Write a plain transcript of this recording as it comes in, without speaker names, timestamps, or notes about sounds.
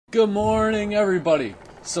Good morning, everybody!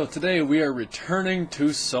 So today we are returning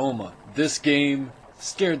to Soma. This game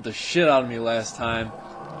scared the shit out of me last time,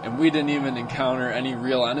 and we didn't even encounter any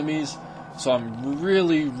real enemies, so I'm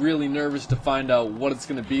really nervous to find out what it's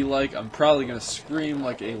going to be like. I'm probably going to scream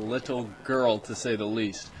like a little girl, to say the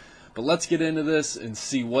least. But let's get into this and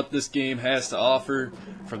see what this game has to offer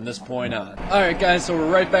from this point on. Alright guys, so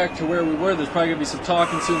we're right back to where we were. There's probably going to be some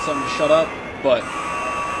talking soon, so I'm going to shut up, but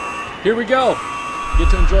here we go! Get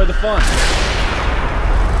to enjoy the fun.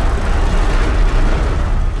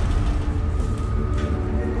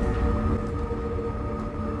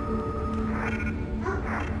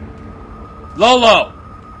 Lolo!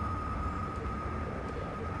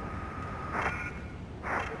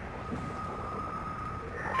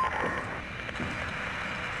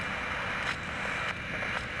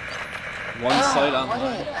 One site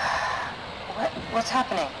online. What's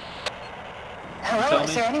happening? Hello,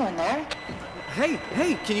 is there anyone there? Hey,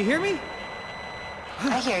 can you hear me?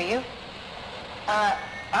 I hear you.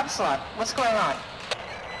 Upsilon, what's going on?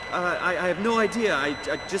 I have no idea. I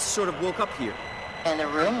just sort of woke up here. In the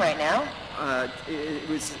room right now? It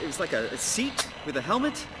was like a seat with a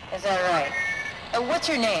helmet. Is that right? What's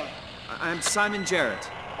your name? I'm Simon Jarrett.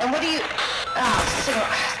 And what do you...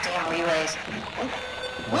 damn relays.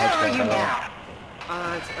 Where are you now?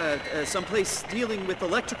 Someplace dealing with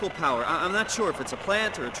electrical power. I'm not sure if it's a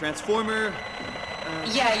plant or a transformer.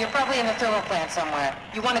 Yeah, you're probably in the thermal plant somewhere.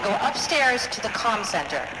 You want to go upstairs to the comm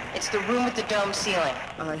center. It's the room with the dome ceiling.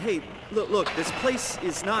 Hey, look, this place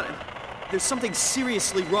is not... There's something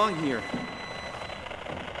seriously wrong here.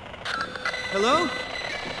 Hello?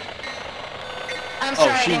 I'm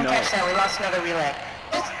sorry, I didn't catch that. We lost another relay.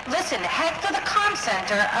 Just listen, head for the comm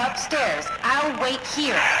center upstairs. I'll wait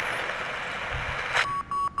here.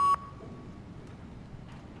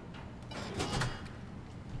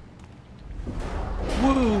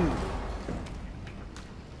 Woo!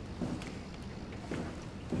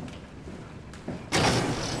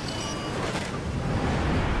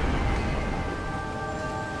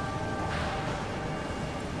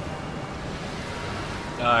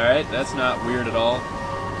 Alright, that's not weird at all.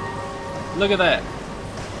 Look at that.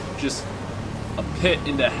 Just a pit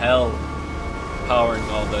into hell powering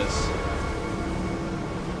all this.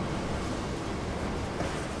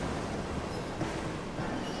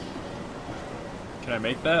 Can I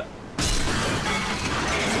make that?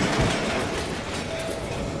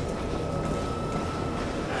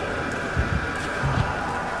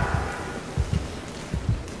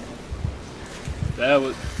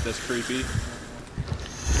 That's creepy.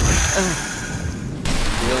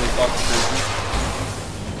 Really fucking creepy.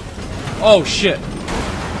 Oh shit!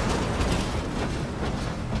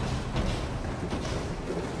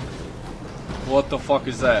 What the fuck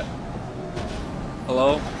is that?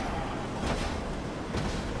 Hello?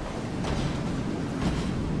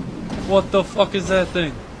 What the fuck is that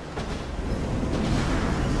thing?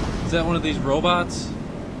 Is that one of these robots?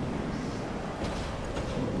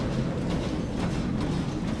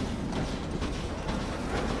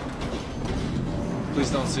 Please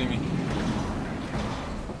don't see me.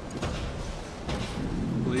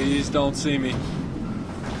 Please don't see me.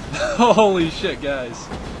 Holy shit, guys.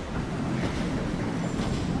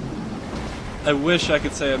 I wish I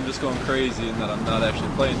could say I'm just going crazy and that I'm not actually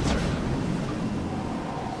playing this right now.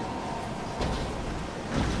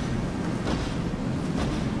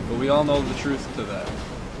 But we all know the truth to that.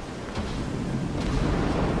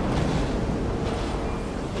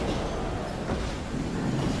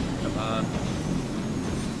 Come on.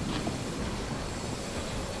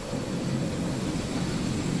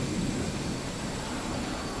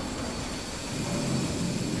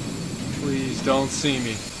 Please don't see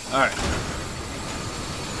me. Alright.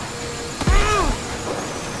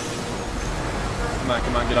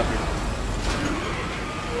 Come on, get up here.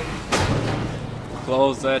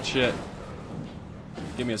 Close that shit.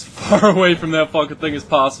 Get me as far away from that fucking thing as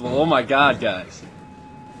possible. Oh my god, guys.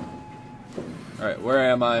 Alright, where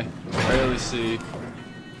am I? Barely see.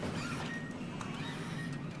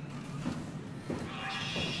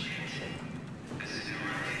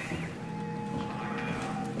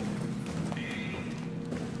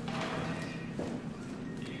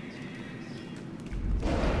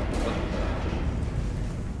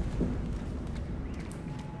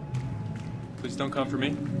 Please don't come for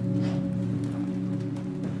me.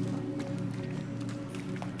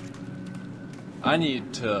 I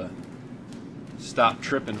need to stop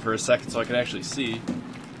tripping for a second so I can actually see.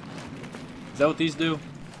 Is that what these do?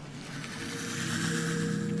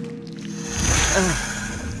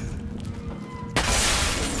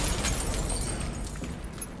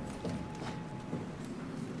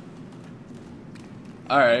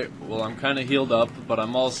 Alright, well I'm kinda healed up, but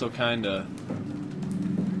I'm also kinda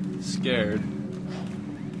scared.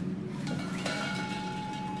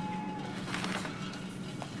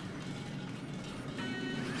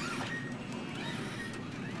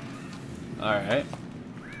 Alright.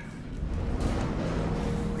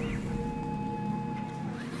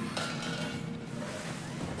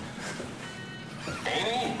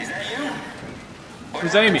 Amy, is that you?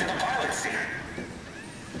 Who's Amy?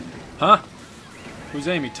 Huh? Who's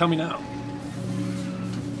Amy? Tell me now.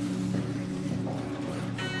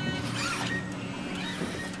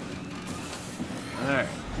 Alright.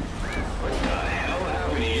 What the hell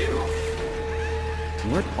happened to you?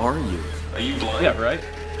 What are you? Are you blind? Yeah, right?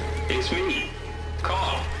 It's me.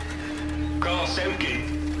 Carl Semke.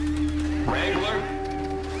 Wrangler?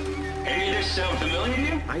 Any of this sound familiar to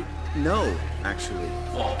you? No, actually.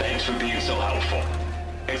 Well, thanks for being so helpful.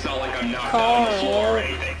 It's not like I'm knocked out on the floor or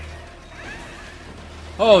anything.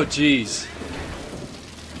 Oh, jeez.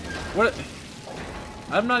 What?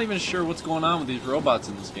 I'm not even sure what's going on with these robots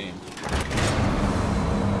in this game.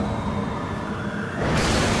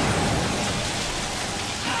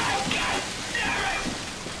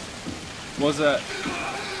 What was that?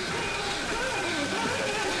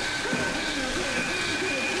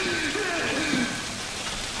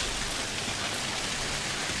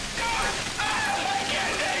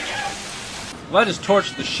 Well, I just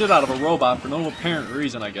torched the shit out of a robot for no apparent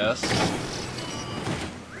reason, I guess.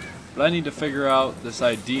 But I need to figure out this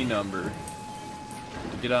ID number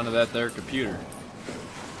to get onto that there computer.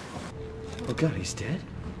 Oh god, he's dead?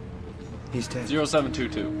 He's dead.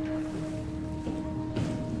 0722.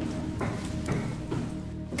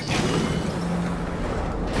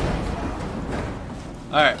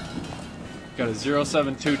 Alright. Got a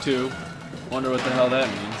 0722. Wonder what the hell that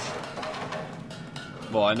means.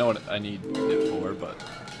 Well, I know what I need it for, but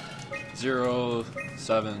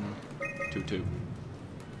 0722.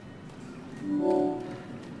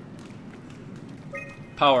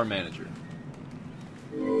 Power manager.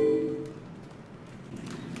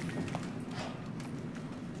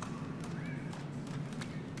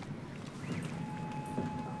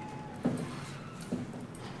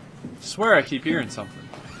 I swear I keep hearing something.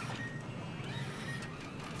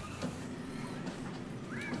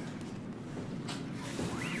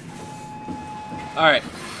 Alright,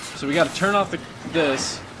 so we gotta turn off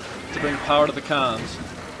this to bring power to the comms.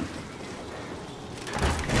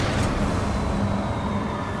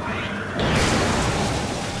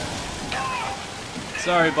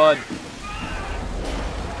 Sorry, bud.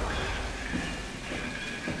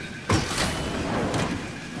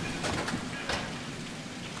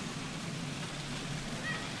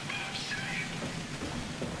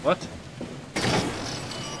 What?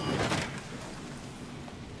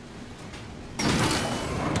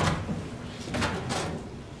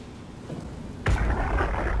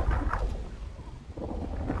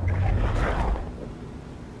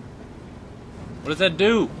 What does that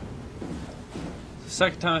do? It's the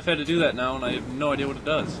second time I've had to do that now, and I have no idea what it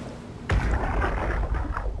does.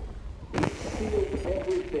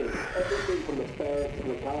 Everything from the ferret to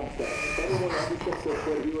the concept. If anyone ever gets this for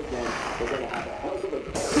you again, they're gonna have a hell of a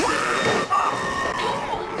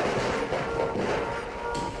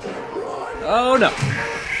Oh no!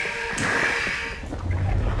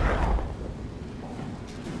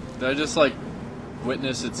 Did I just like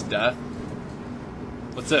witness its death?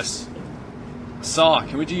 What's this? A saw.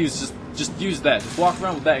 Can we just use that? Just walk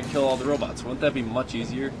around with that and kill all the robots. Wouldn't that be much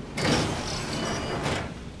easier?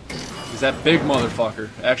 Is that big motherfucker?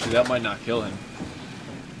 Actually, that might not kill him.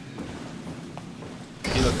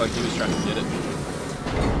 He looked like he was trying to get it.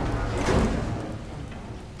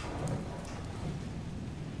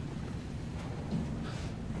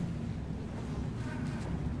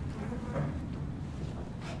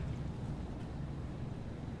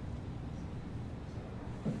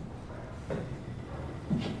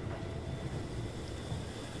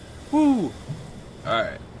 Woo!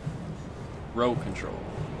 Alright. Row control.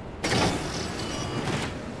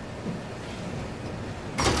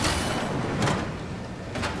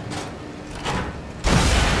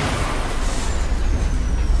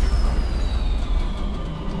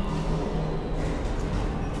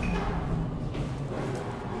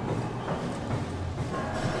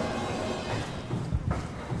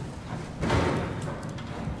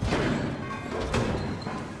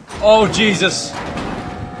 Oh, Jesus!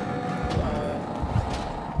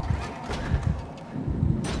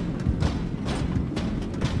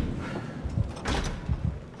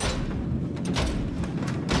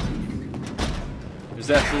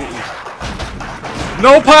 There's absolutely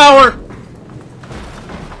no power!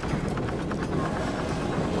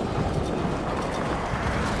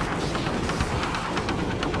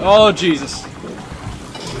 Oh, Jesus.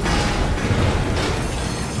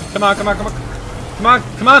 Come on, come on, come on. Come on,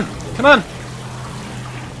 come on, come on.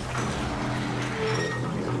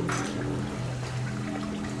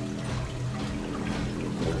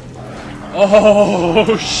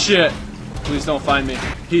 Oh, shit. Please don't find me.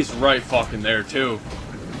 He's right fucking there, too.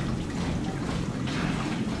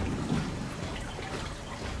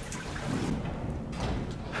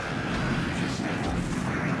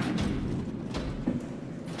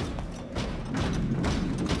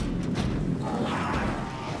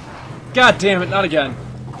 God damn it, not again.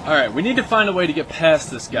 Alright, we need to find a way to get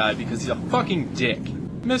past this guy because he's a fucking dick.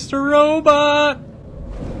 Mr. Robot!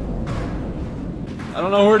 I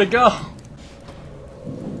don't know where to go.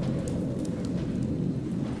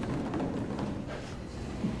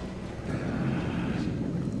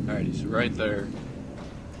 Alright, he's right there.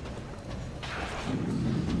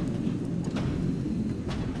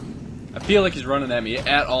 I feel like he's running at me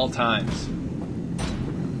at all times.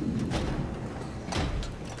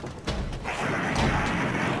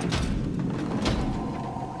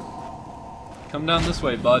 Come down this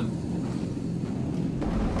way, bud.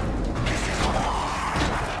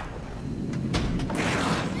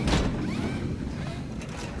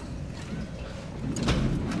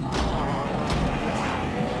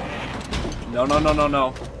 No, no, no, no,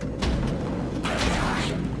 no.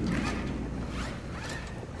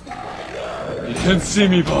 You didn't see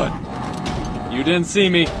me, bud. You didn't see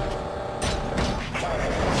me.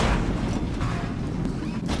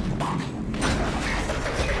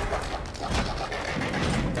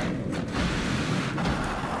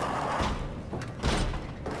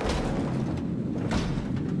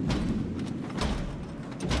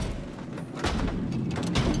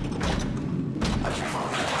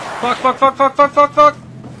 Fuck, fuck, fuck, fuck, fuck, fuck, fuck!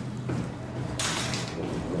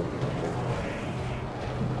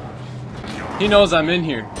 He knows I'm in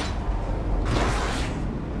here.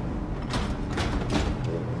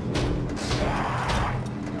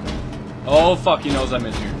 Oh fuck, he knows I'm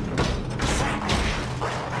in here.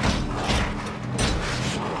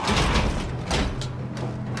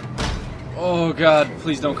 Oh god,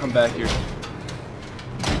 please don't come back here.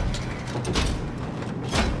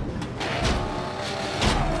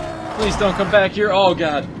 Please don't come back here. Oh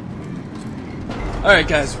god. Alright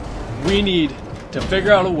guys, we need to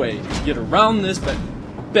figure out a way to get around this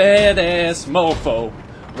badass mofo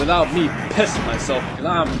without me pissing myself because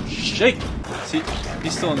I'm shaking. See,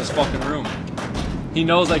 he's still in this fucking room. He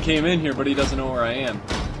knows I came in here, but he doesn't know where I am.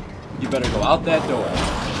 You better go out that door.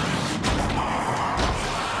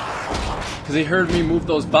 Because he heard me move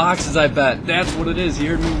those boxes, I bet. That's what it is. He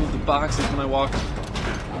heard me move the boxes when I walked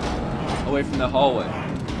away from the hallway.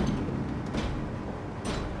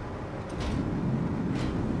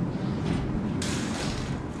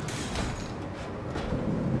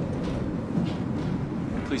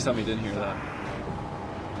 Please tell me you didn't hear that.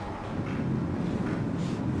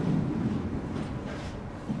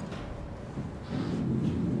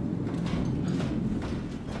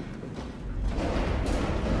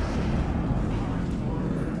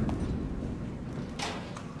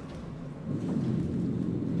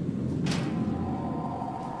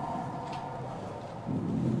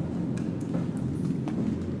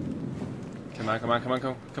 Come on, come on, come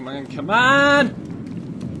on, come on, come on!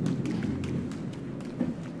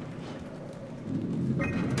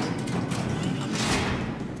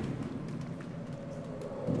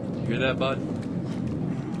 Hear that, bud?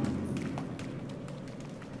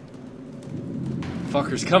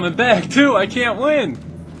 Fucker's coming back, too! I can't win!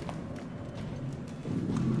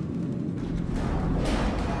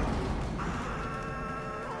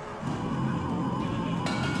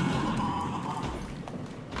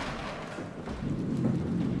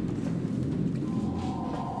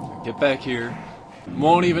 Get back here.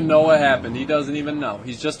 Won't even know what happened. He doesn't even know.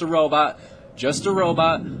 He's just a robot. Just a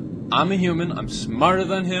robot. I'm a human. I'm smarter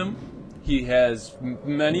than him. He has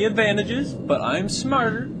many advantages, but I'm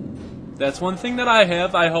smarter. That's one thing that I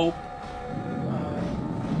have, I hope.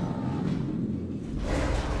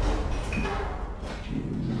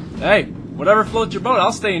 Hey, whatever floats your boat,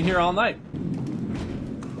 I'll stay in here all night.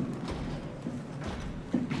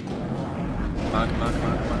 Come on, come on, come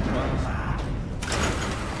on, come on, come on.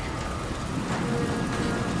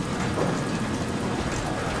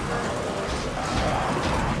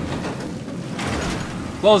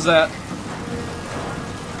 Close that.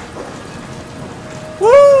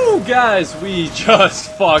 Woo! Guys, we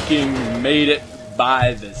just fucking made it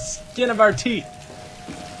by the skin of our teeth.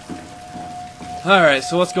 Alright,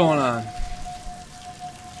 so what's going on?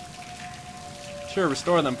 Sure,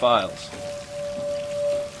 restore them files.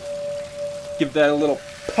 Give that a little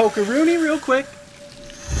poke-a-rooney real quick.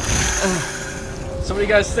 So what do you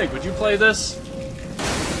guys think? Would you play this?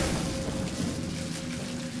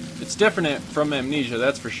 It's different from Amnesia,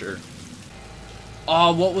 that's for sure.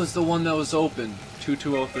 Oh, what was the one that was open?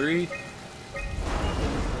 2203?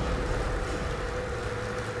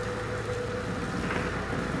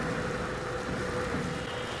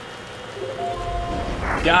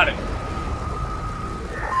 Got it.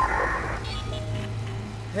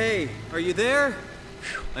 Hey, are you there?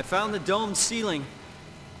 I found the dome ceiling.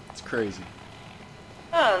 It's crazy.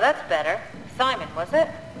 Oh, that's better. Simon, was it?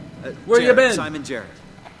 Where you Jared, been? Simon Jarrett.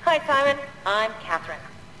 Hi, Simon. I'm Catherine.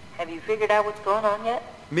 Have you figured out what's going on yet?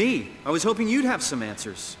 Me? I was hoping you'd have some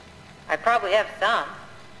answers. I probably have some.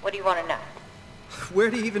 What do you want to know?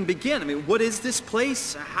 Where to even begin? I mean, what is this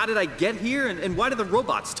place? How did I get here? And why do the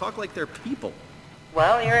robots talk like they're people?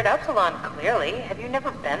 Well, you're at Upsilon, clearly. Have you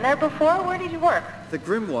never been there before? Where did you work? The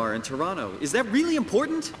Grimoire in Toronto. Is that really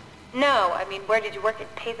important? No, I mean, where did you work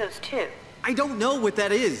at Pathos 2? I don't know what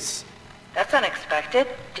that is. That's unexpected.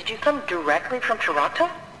 Did you come directly from Toronto?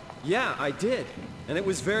 Yeah, I did. And it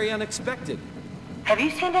was very unexpected. Have you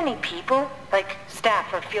seen any people? Like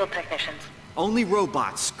staff or field technicians? Only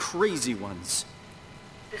robots. Crazy ones.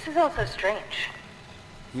 This is all so strange.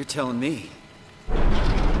 You're telling me.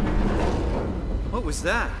 What was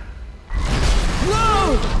that?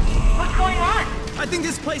 Whoa! What's going on? I think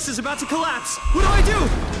this place is about to collapse. What do I do?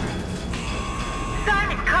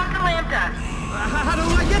 Simon, come to Lambda. How do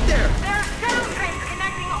I get there? There are shuttle trains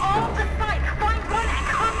connecting all the sites. Find one and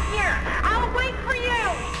come here. I'll wait for you.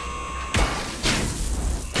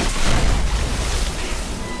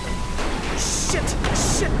 Shit!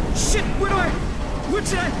 Where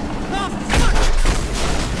should I? Oh, fuck!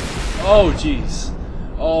 Oh, jeez.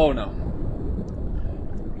 Oh, no.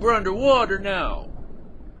 We're underwater now.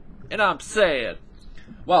 And I'm sad.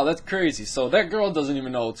 Wow, that's crazy. So that girl doesn't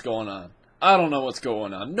even know what's going on. I don't know what's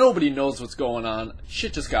going on. Nobody knows what's going on.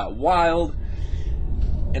 Shit just got wild.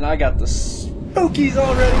 And I got the spookies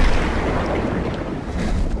already.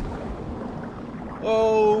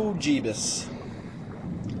 Oh, Jeebus.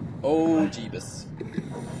 Oh, Jeebus.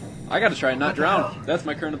 I gotta try and not drown. That's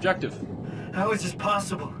my current objective. How is this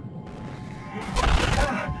possible?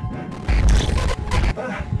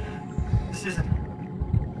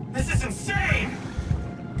 This is insane!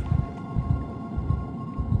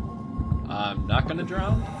 I'm not gonna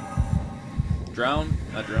drown. Drown?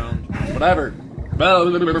 Not drowned. Whatever.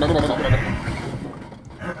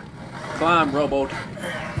 Climb,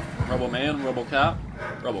 Robo-Man, Robocop.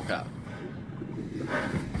 Robocop.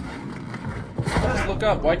 Let's look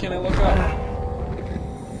up. Why can't I look up?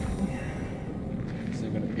 This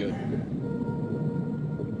ain't gonna be good.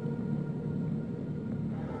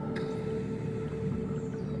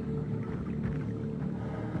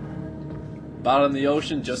 Bottom of the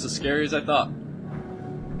ocean, just as scary as I thought.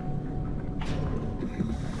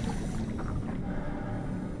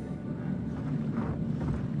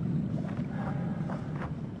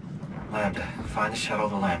 Lambda. Find the shuttle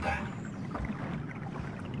to Lambda.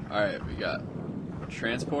 Alright, we got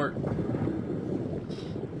transport.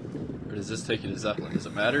 Or does this take you to Zeppelin? Does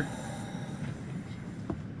it matter?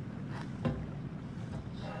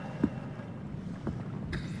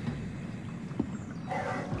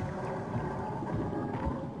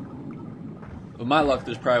 With my luck,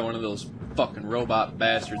 there's probably one of those fucking robot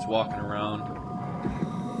bastards walking around.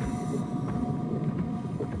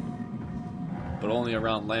 But only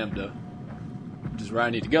around Lambda. Which is where I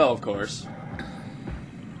need to go, of course.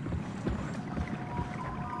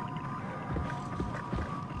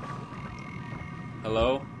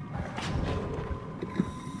 Hello?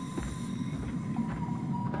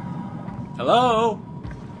 Hello?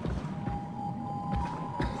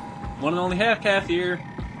 One and only half-calf here.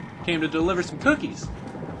 Came to deliver some cookies.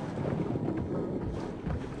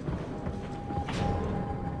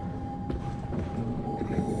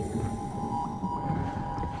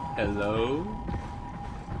 Hello?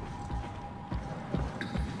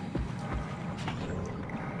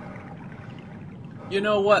 You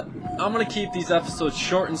know what? I'm gonna keep these episodes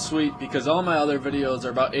short and sweet because all my other videos are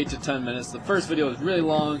about 8 to 10 minutes. The first video is really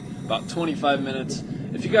long, about 25 minutes.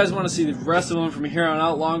 If you guys want to see the rest of them from here on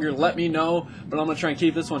out longer, let me know. But I'm gonna try and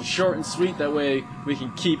keep this one short and sweet. That way we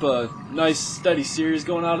can keep a nice, steady series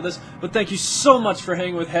going out of this. But thank you so much for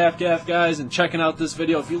hanging with Half Gaff, guys, and checking out this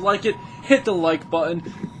video. If you like it, hit the like button.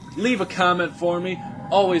 Leave a comment for me.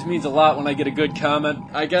 Always means a lot when I get a good comment.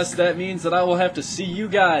 I guess that means that I will have to see you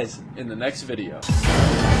guys in the next video.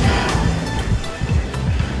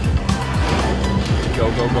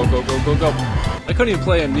 Go, go, go, go, go, go, go. I couldn't even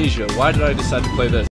play Amnesia. Why did I decide to play this?